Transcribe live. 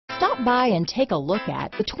Stop by and take a look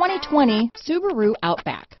at the 2020 Subaru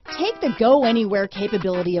Outback. Take the go-anywhere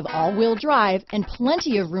capability of all-wheel drive and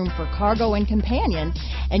plenty of room for cargo and companions,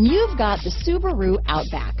 and you've got the Subaru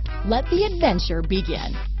Outback. Let the adventure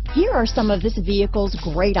begin. Here are some of this vehicle's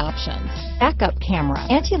great options: backup camera,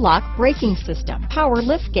 anti-lock braking system, power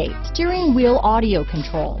liftgate, steering wheel audio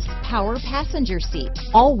controls, power passenger seat,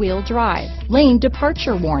 all-wheel drive, lane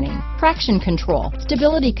departure warning, traction control,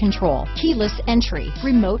 stability control, keyless entry,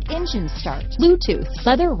 remote engine start, Bluetooth,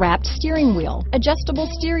 leather-wrapped steering wheel, adjustable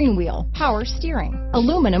steering wheel, power steering,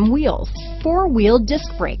 aluminum wheels, four-wheel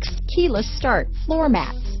disc brakes, keyless start, floor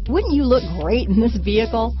mats. Wouldn't you look great in this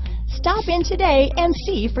vehicle? Stop in today and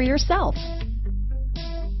see for yourself.